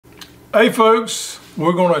Hey folks,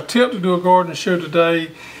 we're going to attempt to do a garden show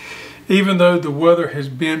today, even though the weather has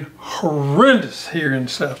been horrendous here in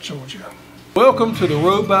South Georgia. Welcome to the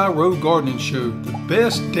Row by Row Gardening Show, the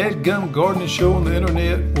best dadgum gardening show on the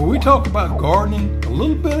internet, where we talk about gardening, a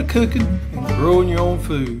little bit of cooking, and growing your own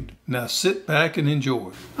food. Now sit back and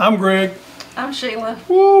enjoy. I'm Greg. I'm Sheila.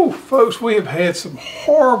 Woo, folks, we have had some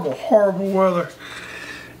horrible, horrible weather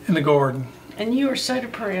in the garden. And you are so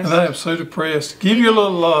depressed. And I am so depressed. Give you a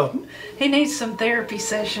little he needs some therapy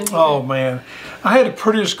session. Oh man, I had the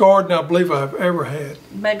prettiest garden I believe I've ever had.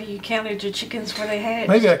 Maybe you counted your chickens where they hatched.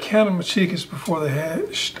 Maybe I counted my chickens before they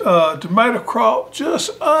hatched. Tomato crop,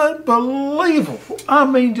 just unbelievable. I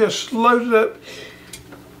mean, just loaded up.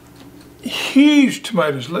 Huge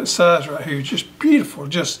tomatoes, that size right here, just beautiful.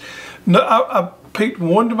 Just, no, I picked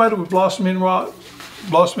one tomato with blossoming rot.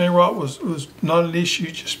 Blossoming rot was not an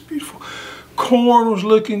issue, just beautiful. Corn was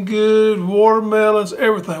looking good, watermelons,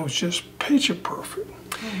 everything was just picture perfect.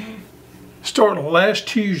 Starting last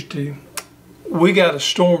Tuesday, we got a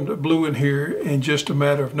storm that blew in here in just a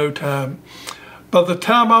matter of no time. By the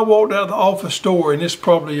time I walked out of the office door, and it's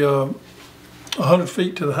probably 100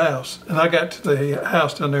 feet to the house, and I got to the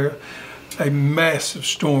house down there, a massive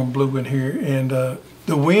storm blew in here, and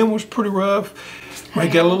the wind was pretty rough. We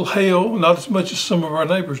got a little hail, not as much as some of our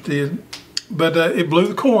neighbors did, but it blew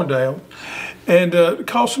the corn down and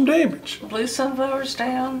caused some damage. Blew sunflowers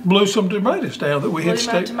down. Blew some tomatoes down that we had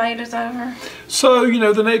Blew my tomatoes over. So, you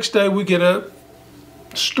know, the next day we get up,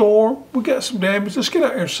 storm, we got some damage. Let's get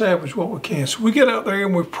out there and salvage what we can. So we get out there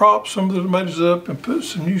and we prop some of the tomatoes up and put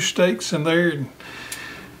some new stakes in there and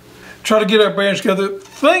try to get our branch together.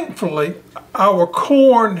 Thankfully, our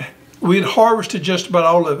corn, we had harvested just about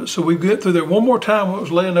all of it. So we get through there one more time when it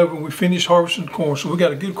was laying over and we finished harvesting the corn. So we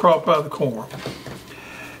got a good crop out of the corn.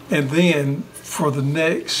 And then for the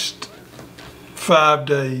next 5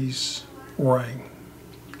 days, rain.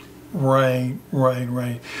 Rain, rain,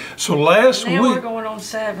 rain. So last week. Now we're going on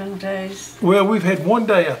 7 days. Well, we've had 1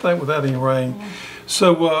 day, I think, without any rain.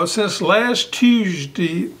 So since last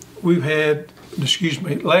Tuesday, we've had,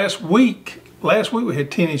 last week we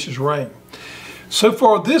had 10 inches rain. So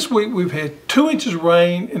far this week, we've had 2 inches of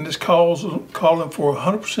rain, and it's calling for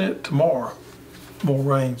 100% tomorrow, more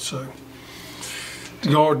rain. So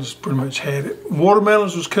the garden's pretty much had it.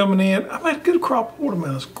 Watermelons was coming in. I made a good crop of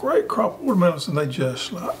watermelons, great crop of watermelons, and they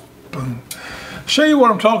just like, boom. Show you what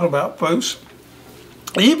I'm talking about, folks.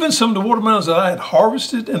 Even some of the watermelons that I had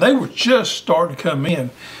harvested, and they were just starting to come in,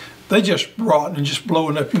 they just rotting and just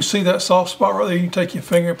blowing up. You can see that soft spot right there. You can take your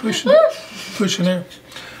finger and push in there.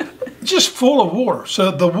 Just full of water. So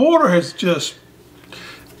the water has just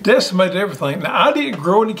decimated everything. Now, I didn't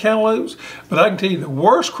grow any cantaloupes, but I can tell you the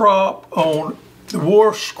worst crop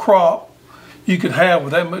you could have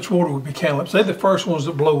with that much water would be cantaloupes. They're the first ones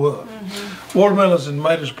that blow up. Watermelons and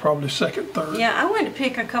tomatoes are probably second, third. Yeah, I went to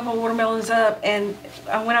pick a couple of watermelons up, and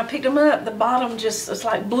when I picked them up, the bottom just, it's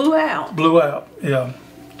like blew out. Blew out, yeah.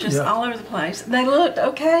 Just all over the place. They looked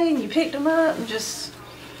okay, and you picked them up and just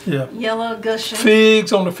yellow gushing.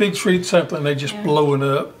 Figs on the fig tree, same thing, they just blowing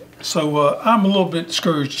up. So I'm a little bit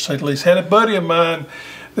discouraged, to say the least. Had a buddy of mine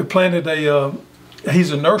that planted a,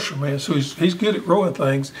 he's a nurseryman, so he's good at growing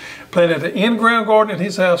things. Planted an in-ground garden at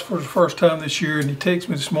his house for the first time this year, and he texted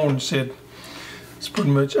me this morning and said, it's pretty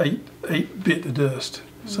much eight bit to dust.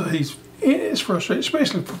 So it's frustrating,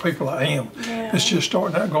 especially for people like him that's just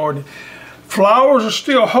starting out gardening. Flowers are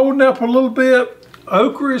still holding up a little bit.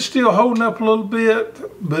 Okra is still holding up a little bit,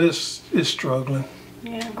 but it's struggling.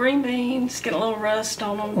 Yeah, green beans get a little rust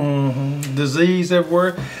on them. Disease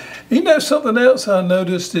everywhere. You know, something else I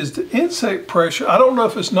noticed is the insect pressure. I don't know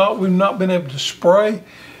if we've not been able to spray,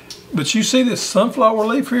 but you see this sunflower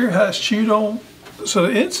leaf here, how it's chewed on? So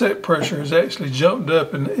the insect pressure has actually jumped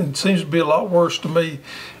up and seems to be a lot worse to me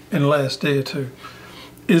in the last day or two.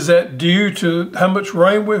 Is that due to how much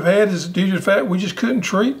rain we've had? Is it due to the fact we just couldn't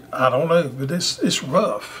treat? I don't know, but it's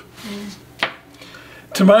rough.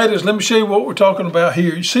 Tomatoes, let me show you what we're talking about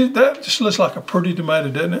here. You see, that just looks like a pretty tomato,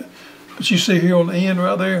 doesn't it? But you see here on the end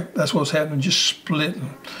right there, that's what's happening, just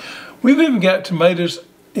splitting. We've even got tomatoes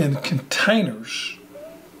in containers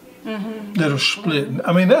that are splitting.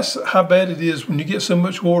 I mean, that's how bad it is when you get so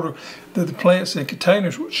much water that the plants in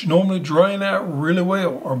containers, which normally drain out really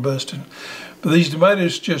well, are busting. But these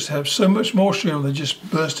tomatoes just have so much moisture in them, they're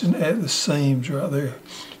just busting at the seams right there.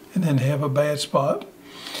 And then have a bad spot.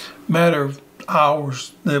 Matter of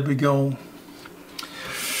hours, they'll be gone.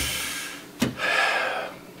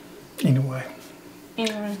 Anyway.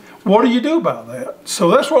 What do you do about that?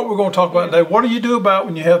 So that's what we're going to talk about today. What do you do about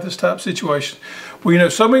when you have this type of situation? Well, you know,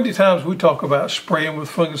 so many times we talk about spraying with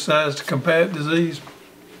fungicides to combat disease.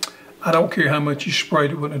 I don't care how much you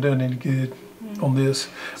sprayed, it wouldn't have done any good on this.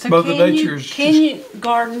 So Mother can you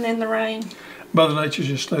garden in the rain? Mother Nature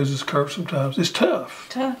just throws us curves sometimes. It's tough.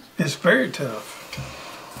 Tough. It's very tough.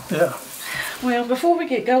 Yeah. Well, before we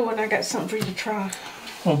get going, I got something for you to try.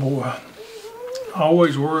 Oh boy. I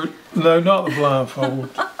always worried. No, not the blindfold.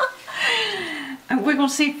 And we're going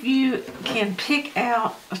to see if you can pick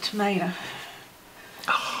out a tomato.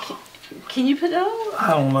 Can you put it on?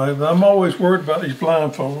 I don't know. But I'm always worried about these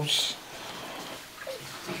blindfolds.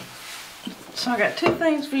 So I got 2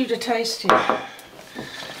 things for you to taste here.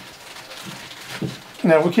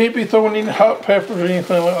 Now, we can't be throwing any hot peppers or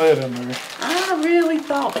anything like that in there. I really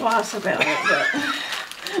thought twice about it, but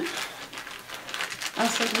I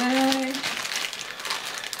said no.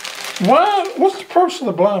 Why? What's the purpose of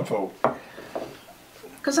the blindfold?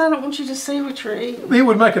 Because I don't want you to see what you're eating. It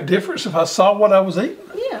would make a difference if I saw what I was eating?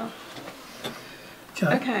 Yeah.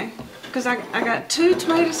 Okay. Because I got 2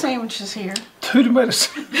 tomato sandwiches here. 2 tomato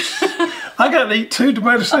sandwiches? I got to eat 2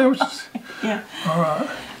 tomato sandwiches? Yeah. All right.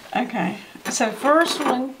 Okay. So first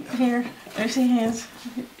one here, there's your hands.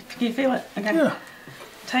 Can you feel it? Okay. Yeah.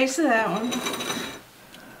 Taste of that one.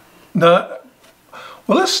 No.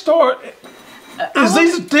 Well, let's start. Is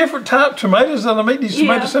these different type tomatoes that I make these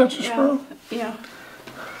tomato sandwiches from? Yeah.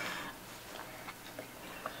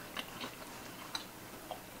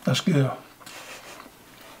 That's good.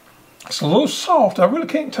 It's a little soft. I really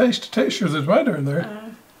can't taste the texture of the tomato in there.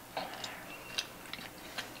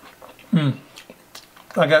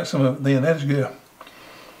 I got some of it then. That is good.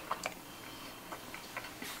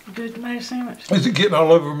 Good tomato sandwich. Is it getting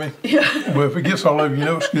all over me? Yeah. Well, if it gets all over you,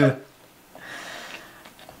 know it's good.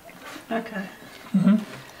 Okay.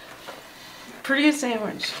 Pretty good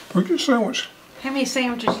sandwich. Pretty good sandwich. How many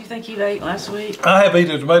sandwiches do you think you ate last week? I have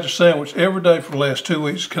eaten a tomato sandwich every day for the last 2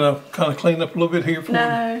 weeks. Can I kind of clean up a little bit here for you?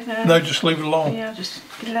 No. No, just leave it alone. Yeah, just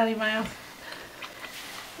get it out of your mouth.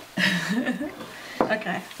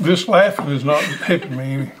 Okay. This laughing is not helping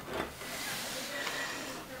me any.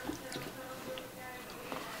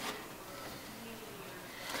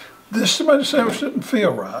 This tomato sandwich doesn't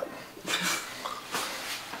feel right.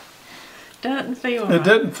 Doesn't feel right. It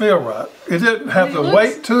doesn't feel right. It doesn't have the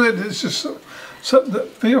weight to it. It's just something that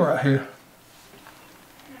feel right here.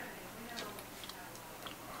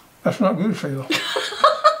 That's not good, feel.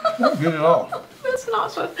 Not good at all. It's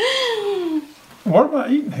not so. What am I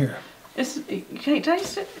eating here? You can't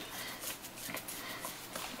taste it?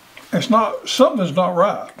 It's not, something's not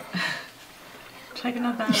right. Take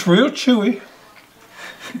another bite. It's real chewy.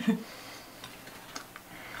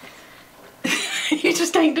 You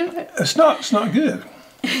just can't do it. It's not good.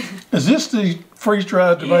 Is this the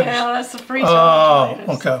freeze-dried tomatoes? Yeah, that's the freeze-dried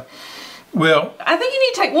tomatoes. Okay. Well, I think you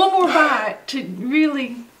need to take one more bite to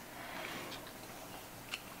really.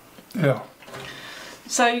 Yeah.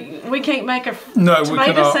 So we can't make a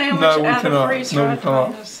tomato sandwich out of freeze-dried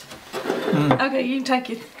tomatoes. Okay, you can take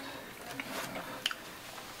it.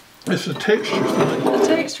 It's a texture thing. A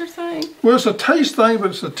texture thing? Well, it's a taste thing,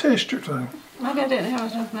 but it's a texture thing. Maybe I didn't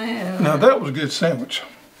have enough mayo. Now that was a good sandwich.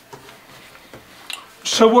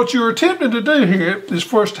 So what you're attempting to do here is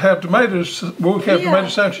for us to have tomatoes, well, we can have tomato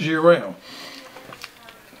sandwiches year round.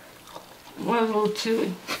 Well, a little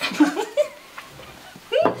chewy.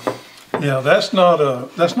 Yeah, that's not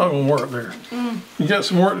going to work there. You got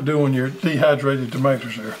some work to do on your dehydrated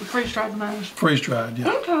tomatoes there. Freeze-dried tomatoes. Freeze-dried,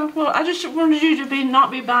 yeah. Okay, well, I just wanted you to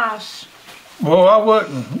not be biased. Well, I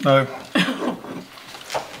wasn't, no.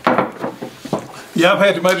 Yeah, I've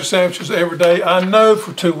had tomato sandwiches every day, I know,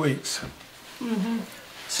 for 2 weeks.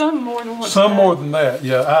 Some more than what's Some more than that,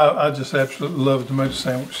 yeah. I just absolutely love a tomato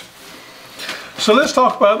sandwich. So let's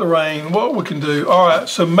talk about the rain, what we can do. All right,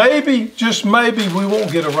 so maybe, just maybe, we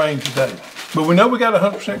won't get a rain today. But we know we got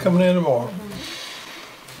 100% coming in tomorrow.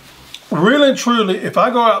 Really and truly, if I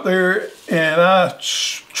go out there and I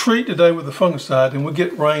treat today with the fungicide and we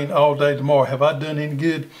get rain all day tomorrow, have I done any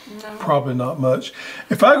good? No. Probably not much.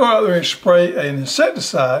 If I go out there and spray an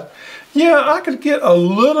insecticide, yeah, I could get a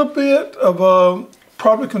little bit of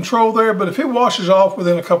probably control there, but if it washes off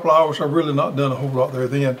within a couple of hours, I've really not done a whole lot there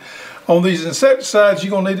then. On these insecticides,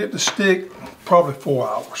 you're gonna need it to stick probably 4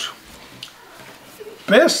 hours.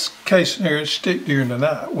 Best case scenario is stick during the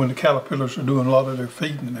night when the caterpillars are doing a lot of their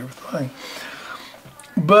feeding and everything.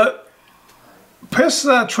 But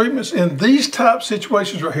pesticide treatments in these type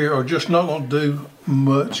situations right here are just not going to do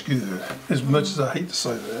much good, as much as I hate to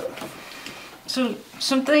say that. So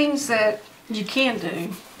some things that you can do.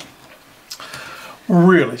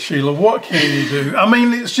 Really, Sheila, what can you do? I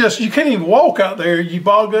mean, it's just, you can't even walk out there. You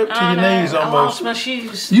bog up to your knees almost. I lost my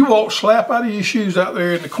shoes. You walk slap out of your shoes out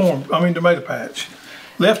there in the tomato patch.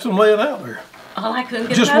 Left them laying out there. Oh, I couldn't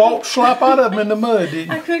get Just slap out of them in the mud, didn't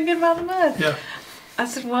you? I couldn't get them out of the mud. Yeah. I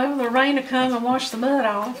said, well, the rain will come and wash the mud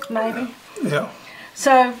off, maybe. Yeah.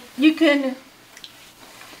 So you can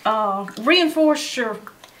reinforce your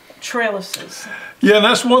trellises. Yeah, and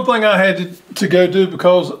that's one thing I had to go do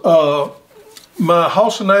because my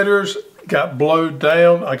hostinators got blowed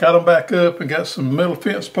down. I got them back up and got some metal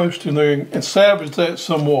fence posts in there and salvaged that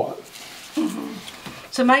somewhat. Mm-hmm.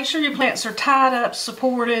 So make sure your plants are tied up,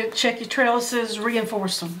 supported, check your trellises,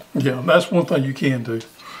 reinforce them. Yeah, that's one thing you can do.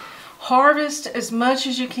 Harvest as much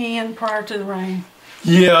as you can prior to the rain.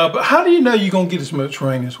 Yeah, but how do you know you're going to get as much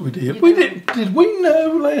rain as we did? Did we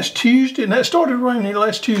know last Tuesday, and that started raining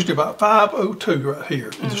last Tuesday about 5:02 right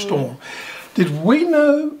here in the storm. Did we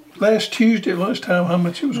know last Tuesday at lunchtime how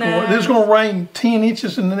much it was going to rain? It was going to rain 10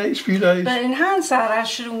 inches in the next few days. But in hindsight, I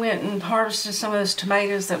should have went and harvested some of those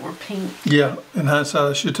tomatoes that were pink. Yeah, in hindsight,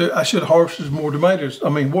 I should too. I should have harvested more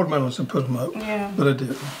watermelons and put them up. Yeah. But I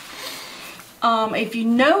didn't. If you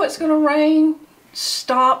know it's going to rain,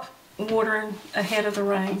 stop watering ahead of the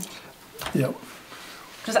rain. Yep.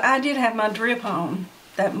 Because I did have my drip on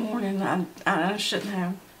that morning. I shouldn't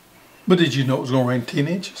have. But did you know it was going to rain 10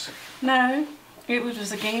 inches? No, it was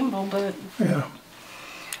just a gamble, but... Yeah.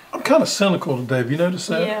 I'm kind of cynical today. Have you noticed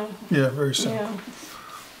that? Yeah. Yeah, very cynical. Yeah.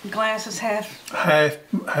 The glass is half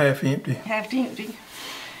empty. Half empty.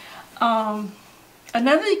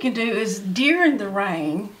 Another thing you can do is during the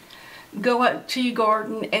rain, go up to your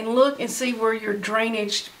garden and look and see where your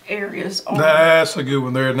drainage areas are. That's a good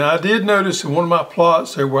one there. Now I did notice in one of my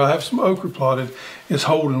plots there where I have some okra plotted, it's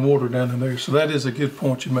holding water down in there. So that is a good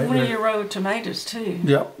point you make One there. of your row of tomatoes too.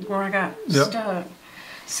 Yep. Where I got stuck.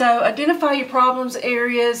 So identify your problems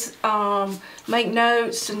areas, make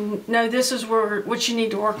notes, and know this is what you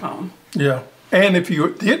need to work on. Yeah. And if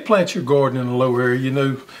you did plant your garden in a low area, you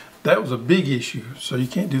know that was a big issue. So you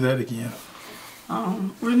can't do that again.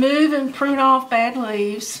 Remove and prune off bad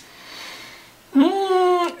leaves.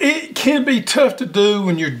 It can be tough to do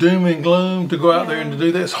when you're doom and gloom to go out there and to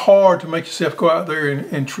do that. It's hard to make yourself go out there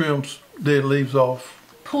and trim dead leaves off.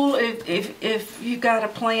 Pull if you've got a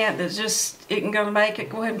plant that's just isn't going to make it,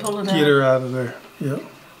 go ahead and pull it up. Get her out of there. Yep.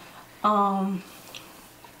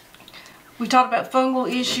 We talked about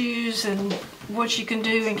fungal issues and what you can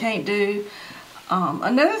do and can't do.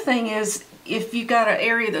 Another thing is, if you got an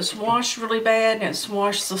area that's washed really bad and it's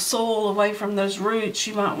washed the soil away from those roots,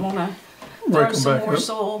 you might want to throw some more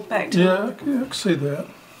soil back to it. Yeah, I can see that.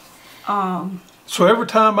 So every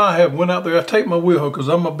time I went out there, I take my wheel hoe, because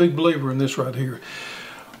I'm a big believer in this right here.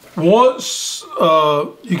 Once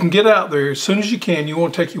you can get out there, as soon as you can, you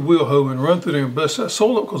want to take your wheel hoe and run through there and bust that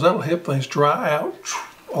soil up, because that'll help things dry out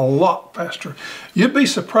a lot faster. You'd be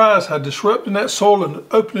surprised how disrupting that soil and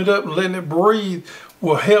opening it up and letting it breathe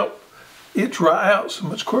will help it dry out so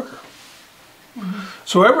much quicker.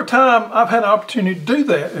 So every time I've had an opportunity to do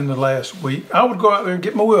that in the last week, I would go out there and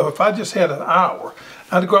get my wheel. If I just had an hour,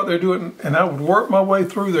 I'd go out there and do it, and I would work my way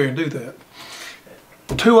through there and do that.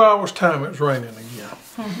 2 hours time, it was raining again.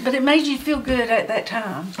 But it made you feel good at that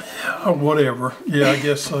time. Yeah, whatever. Yeah, I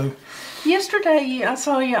guess so. Yesterday, I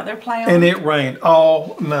saw you out there playing. And it rained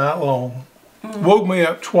all night long. Woke me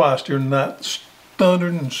up twice during the night,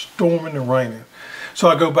 thundering and storming and raining. So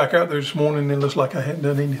I go back out there this morning and it looks like I hadn't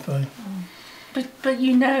done anything. But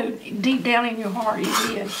you know, deep down in your heart, you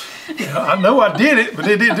did. Yeah, I know I did it, but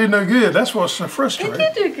it didn't do no good. That's what's so frustrating.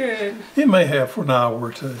 It did do good. It may have for an hour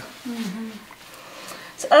or two.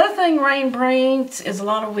 So other thing rain brings is a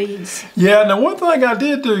lot of weeds. Yeah, now one thing I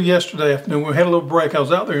did do yesterday afternoon, we had a little break, I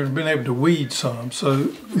was out there and been able to weed some. So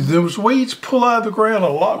those weeds pull out of the ground a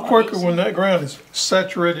lot quicker when that ground is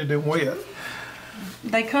saturated and wet.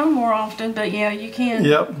 They come more often, but yeah, you can.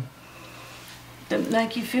 Yep.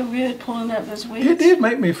 Make you feel good pulling up those weeds. It did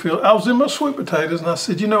make me feel. I was in my sweet potatoes and I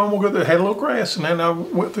said, you know, I'm gonna go there. I had a little grass, and then I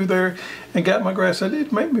went through there and got my grass. It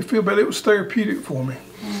did make me feel better. It was therapeutic for me.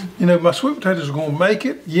 You know, my sweet potatoes are gonna make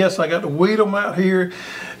it. Yes, I got to weed them out here,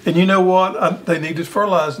 and you know what? They needed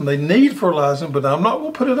fertilizing. They need fertilizing, but I'm not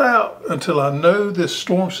gonna put it out until I know this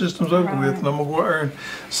storm system's over with, and I'm gonna go out there and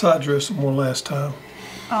side dress them one last time.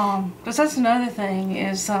 Because that's another thing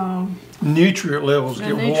is nutrient levels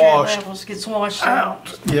gets washed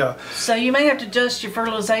out. Yeah. So you may have to adjust your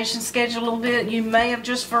fertilization schedule a little bit. You may have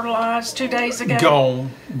just fertilized 2 days ago.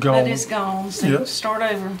 Gone. But it's gone. So start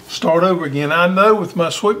over. Start over again. I know with my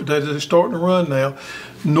sweet potatoes, they're starting to run now.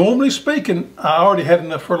 Normally speaking, I already had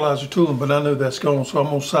enough fertilizer to them, but I know that's gone. So I'm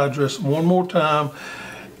going to side dress them one more time.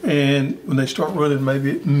 And when they start running,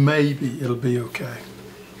 maybe it'll be okay.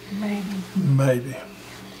 Maybe.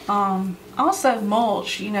 Also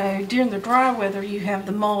mulch, you know, during the dry weather you have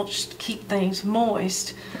the mulch to keep things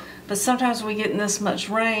moist, But sometimes when we get this much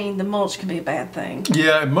rain, the mulch can be a bad thing.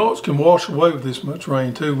 Yeah, and mulch can wash away with this much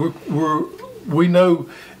rain too. We know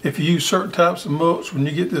if you use certain types of mulch, when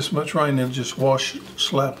you get this much rain, it'll just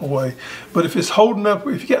slap away. But if it's holding up,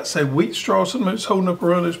 if you got, say, wheat straw or something that's holding up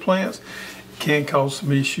around those plants, it can cause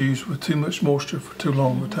some issues with too much moisture for too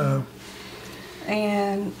long of a time.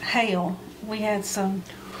 And hail. We had some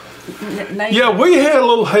neighbors. Yeah, we had a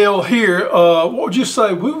little hail here. What would you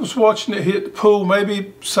say? We was watching it hit the pool,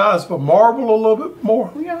 maybe size of a marble, a little bit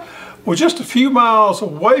more. Yeah. Well, just a few miles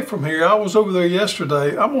away from here, I was over there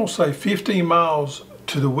yesterday, I'm going to say 15 miles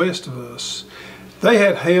to the west of us. They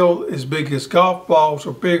had hail as big as golf balls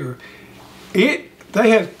or bigger. They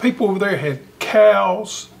had, people over there had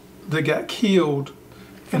cows that got killed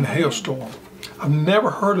in the hailstorm. I've never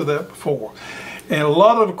heard of that before. And a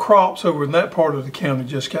lot of the crops over in that part of the county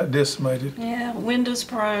just got decimated. Yeah, windows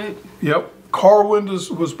broke. Yep. Car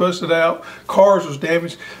windows was busted out, cars was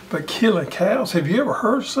damaged, but killing cows, have you ever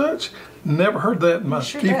heard such? Never heard that in my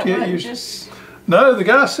 58 years. No, the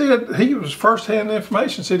guy said, he was first-hand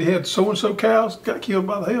information, said he had so-and-so cows got killed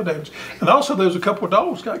by the hail damage. And also there was a couple of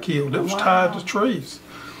dogs got killed that was tied to trees.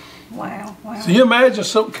 Wow, wow. So you imagine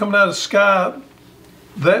something coming out of the sky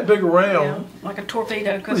that big around. Yeah, like a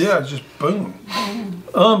torpedo. Yeah, just boom.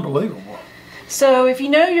 Unbelievable. So if you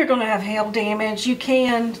know you're going to have hail damage, you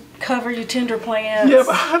can cover your tender plants. Yeah,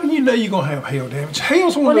 but how do you know you're going to have hail damage?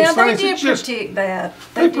 Hail's one of those things they did predict that.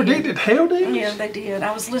 They predicted hail damage? Yeah, they did.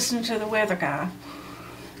 I was listening to the weather guy.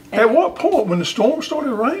 At what point, when the storm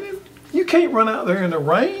started raining? You can't run out there in the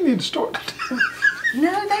rain and start.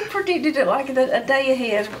 No, they predicted it like a day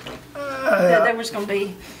ahead that there was going to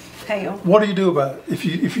be hail. What do you do about it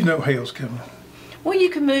if you know hail's coming? Well,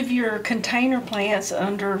 you can move your container plants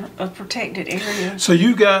under a protected area. So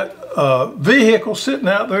you got vehicles sitting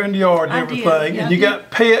out there in the yard and everything, and you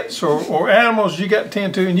got pets or animals you got to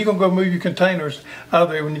tend to, and you're going to go move your containers out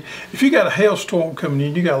there. If you got a hailstorm coming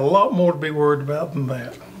in, you got a lot more to be worried about than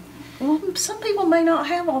that. Well, some people may not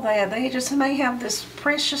have all that. They just may have this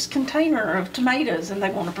precious container of tomatoes and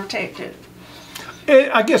they want to protect it.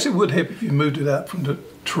 And I guess it would help if you moved it out from the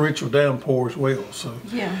torrential downpour as well. So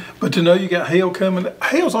yeah. But to know you got hail coming,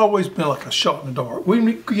 hail's always been like a shot in the dark.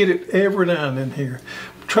 We get it every now and then here.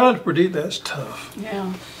 Trying to predict that's tough.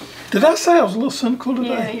 Yeah. Did I say I was a little cynical today?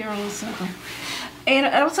 Yeah, you're a little cynical. And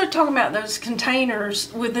also talking about those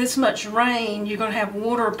containers, with this much rain, you're going to have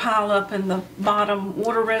water pile up in the bottom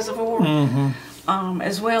water reservoir,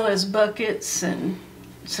 as well as buckets, and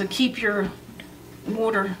so keep your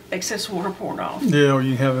excess water poured off. Yeah, or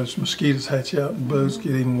you have those mosquitoes hatch out and bugs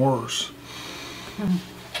get even worse.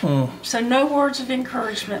 So no words of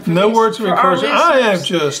encouragement. No words of encouragement. I am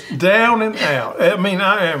just down and out. I mean,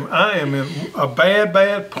 I am in a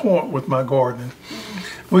bad point with my gardening.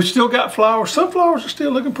 We've still got flowers. Some flowers are still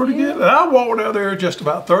looking pretty good. And I walked out there just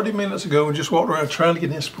about 30 minutes ago and just walked around trying to get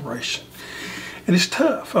inspiration. And it's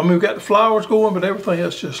tough. I mean, we've got the flowers going, but everything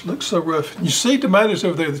else just looks so rough. And you see tomatoes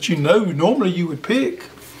over there that you know normally you would pick,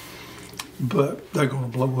 but they're going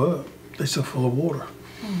to blow up. They're so full of water.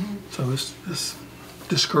 So it's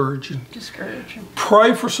discouraging. Discouraging.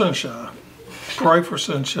 Pray for sunshine. Pray for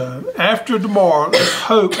sunshine. After tomorrow, let's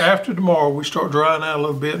hope after tomorrow we start drying out a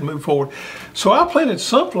little bit and move forward. So I planted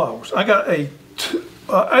sunflowers. I got an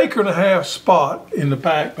acre and a half spot in the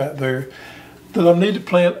back there that I need to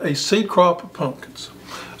plant a seed crop of pumpkins.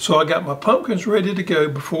 So I got my pumpkins ready to go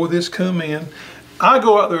before this come in. I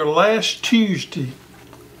go out there last Tuesday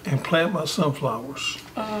and plant my sunflowers.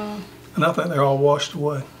 And I think they're all washed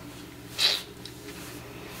away.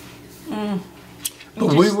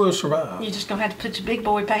 But we will survive. You're just going to have to put your big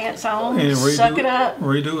boy pants on, and suck it up.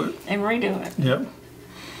 Redo it. And redo it. Yep.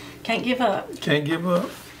 Can't give up. Can't give up.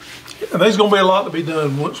 And there's going to be a lot to be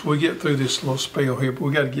done once we get through this little spell here, but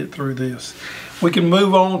we got to get through this. We can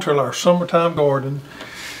move on to our summertime garden.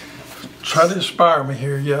 Try to inspire me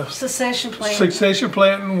here, yes. Succession planting. Succession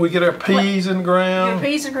planting. We get our peas in the ground.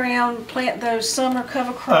 Your peas in the ground. Plant those summer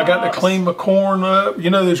cover crops. I got to clean my corn up.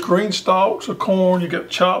 You know, those green stalks of corn. You got to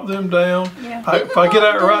chop them down. Yeah. If I get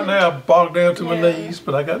out right now, I bog down to my knees,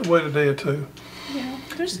 but I got to wait a day or two. Yeah.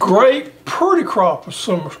 Great, pretty crop of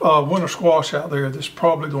summer winter squash out there. That's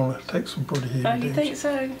probably going to take some pretty heavy damage. You think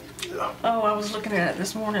so? Yeah. Oh, I was looking at it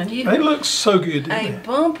this morning. They look so good, didn't they? A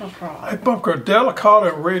bumper crop. A bumper,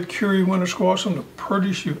 delicata red curry winter squash, some of the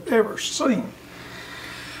prettiest you've ever seen.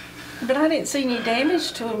 But I didn't see any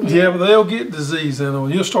damage to them yet. Yeah, but they'll get disease in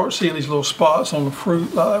them. You'll start seeing these little spots on the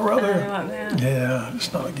fruit like that right there. Like that. Yeah,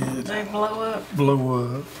 it's not good. They blow up.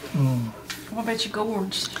 Blow up. What about your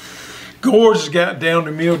gourds? Gourds has got down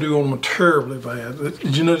to mildew on them terribly bad.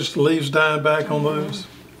 Did you notice the leaves dying back on those?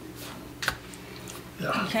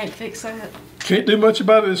 Yeah. You can't fix that. Can't do much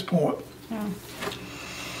about it at this point.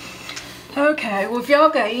 Okay, well, if y'all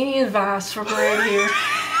got any advice for Greg here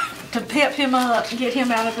to pep him up, get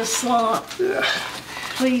him out of this slump,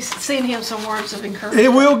 please send him some words of encouragement. It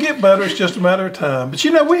will get better. It's just a matter of time. But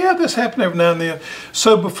you know, we have this happen every now and then.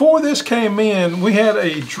 So before this came in, we had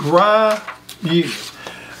a dry year.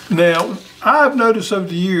 Now, I've noticed over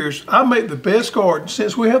the years, I make the best garden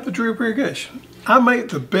since we have the drip irrigation. I make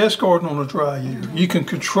the best garden on a dry year. You can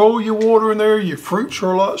control your water in there. Your fruits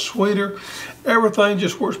are a lot sweeter. Everything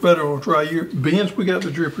just works better on a dry year. Beans, we got the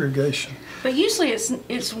drip irrigation. But usually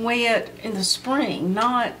it's wet in the spring,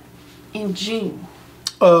 not in June.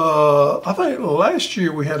 I think last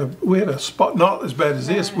year we had a spot, not as bad as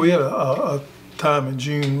this. We had a time in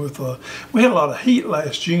June with we had a lot of heat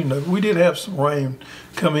last June though. We did have some rain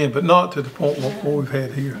come in, but not to the point what we've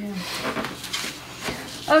had here.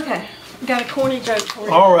 Yeah. Okay, got a corny joke for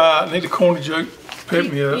you. All right, I need a corny joke.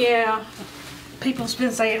 Pick me up. Yeah, people's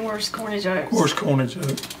been saying where's corny jokes. Where's corny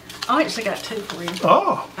joke? I actually got two for you.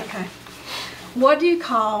 Oh. Okay. What do you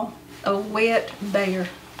call a wet bear?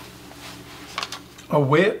 A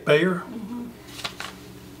wet bear?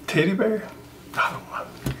 Teddy bear? I don't know.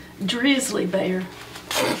 Drizzly bear.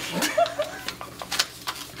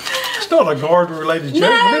 It's not a garden related joke,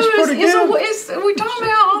 but it's pretty good. We're talking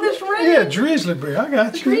about all this rain. Yeah, drizzly bear. I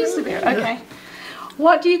got you. Grizzly bear. Okay. Yeah.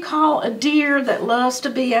 What do you call a deer that loves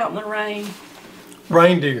to be out in the rain?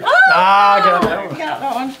 Reindeer. Oh, I got that one. Got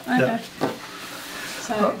that one. Okay. Yeah.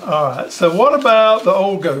 So, All right. So what about the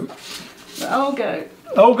old goat? the old goat.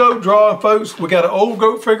 Old goat drawing, folks. We got an old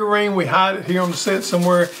goat figurine. We hide it here on the set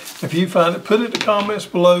somewhere. If you find it, put it in the comments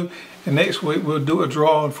below. And next week we'll do a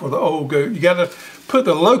drawing for the old goat. You got to put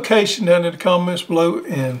the location down in the comments below.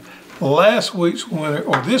 And last week's winner,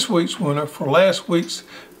 or this week's winner for last week's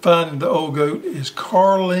finding the old goat is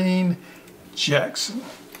Carlene Jackson.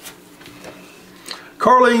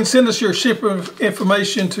 Carlene, send us your shipping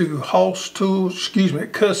information to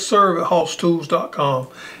hosstools@hosstools.com.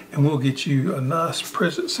 And we'll get you a nice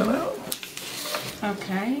present sent out.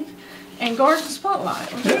 Okay. And garden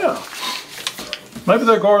spotlight. Yeah. Maybe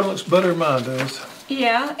their garden looks better than mine does.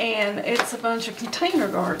 Yeah, and it's a bunch of container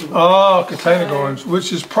gardens. Oh, container gardens,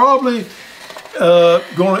 which is probably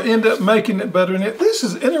going to end up making it better than it. This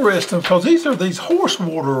is interesting because these are these horse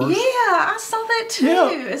waterers. Yeah, I saw that too.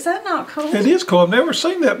 Yeah. Is that not cool? It is cool. I've never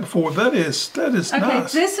seen that before. That is Okay,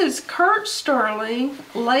 nice. this is Kurt Sterling,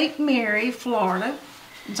 Lake Mary, Florida.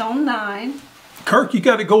 Zone 9. Kirk, you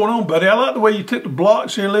got it going on, buddy. I like the way you took the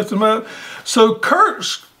blocks here and lift them up. So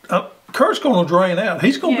Kurt's going to drain out.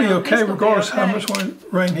 He's going to be okay regardless how much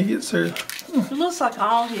rain he gets there. It looks like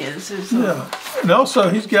all his is. Yeah, and also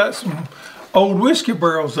he's got some old whiskey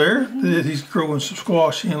barrels there that he's growing some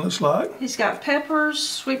squash in, looks like. He's got peppers,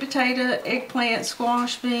 sweet potato, eggplant,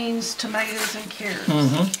 squash beans, tomatoes, and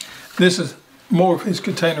carrots. This is more of his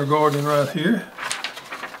container garden right here.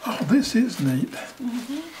 Oh, this is neat.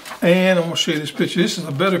 And I'm going to show you this picture. This is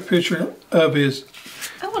a better picture of his.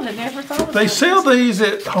 I would have never thought of that. They sell these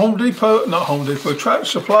at Home Depot, not Home Depot, Tractor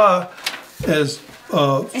Supply as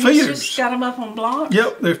And he's feeders. just got them up on blocks?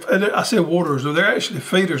 Yep, I said waterers. They're actually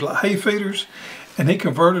feeders, like hay feeders. And he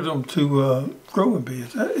converted them to growing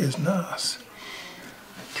beds. That is nice.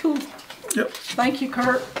 Cool. Yep. Thank you,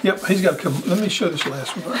 Kurt. Yep, he's got a couple. Let me show this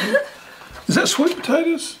last one right here. Is that sweet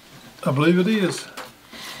potatoes? I believe it is.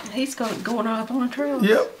 He's going up on a trail.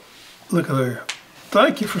 Yep. Look at there.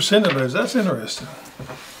 Thank you for sending those. That's interesting.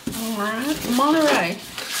 All right. Monterey.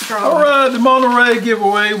 All right, the Monterey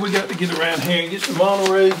giveaway. We got to get around here and get the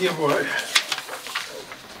Monterey giveaway.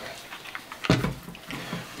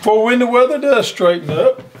 For when the weather does straighten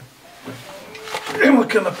up, and we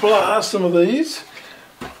can apply some of these.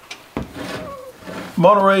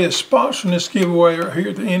 Monterey is sponsoring this giveaway right here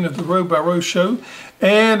at the end of the Row by Row show.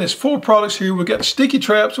 And it's 4 products here. We got sticky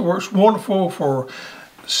traps. It works wonderful for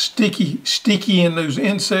sticky in those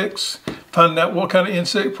insects, finding out what kind of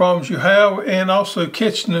insect problems you have, and also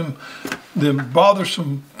catching them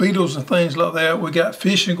bothersome beetles and things like that. We got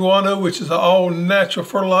fish and guano, which is an all natural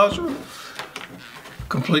fertilizer.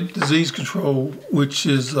 Complete disease control, which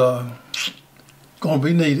is going to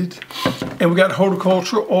be needed. And we got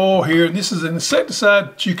horticultural oil here. And this is an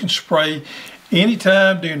insecticide that you can spray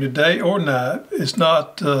anytime during the day or night. It's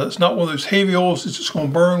not one of those heavy oils that it's going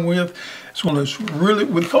to burn with. It's one of those really,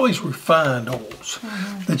 we call these refined oils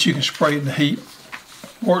that you can spray in the heat.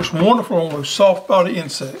 Works wonderful on those soft body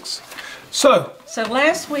insects. So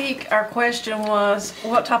last week our question was,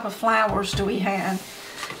 what type of flowers do we have?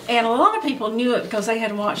 And a lot of people knew it because they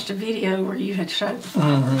had watched a video where you had showed the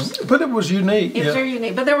flowers. But it was unique. It was very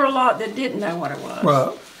unique. But there were a lot that didn't know what it was.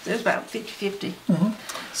 Right. It was about 50-50.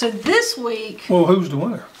 So this week... Well, who's the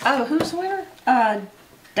winner? Oh, who's the winner?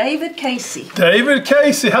 David Casey. David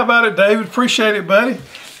Casey. How about it, David? Appreciate it, buddy.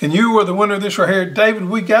 And you were the winner of this right here. David,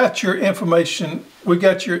 we got your information. We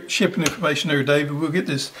got your shipping information there, David. We'll get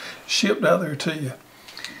this shipped out there to you.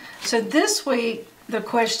 So this week, the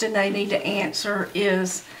question they need to answer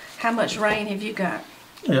is, how much rain have you got?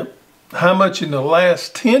 Yep. How much in the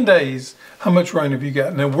last 10 days, how much rain have you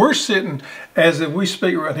got? Now, we're sitting, as if we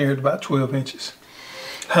speak right here, at about 12 inches.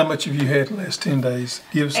 How much have you had the last 10 days?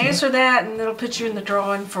 Give us Answer that, and it'll put you in the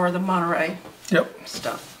drawing for the Monterey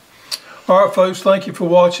stuff. All right, folks, thank you for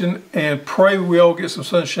watching, and pray we all get some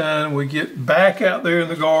sunshine and we get back out there in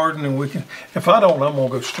the garden, and we can, if I don't, I'm going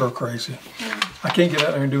to go stir crazy. I can't get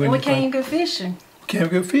out there and do anything. We can't even go fishing. We can't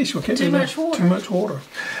go fishing. We can't Too much water. Too much water.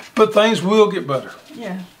 But things will get better.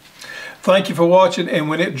 Yeah. Thank you for watching, and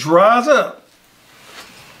when it dries up,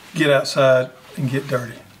 get outside and get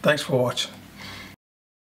dirty. Thanks for watching.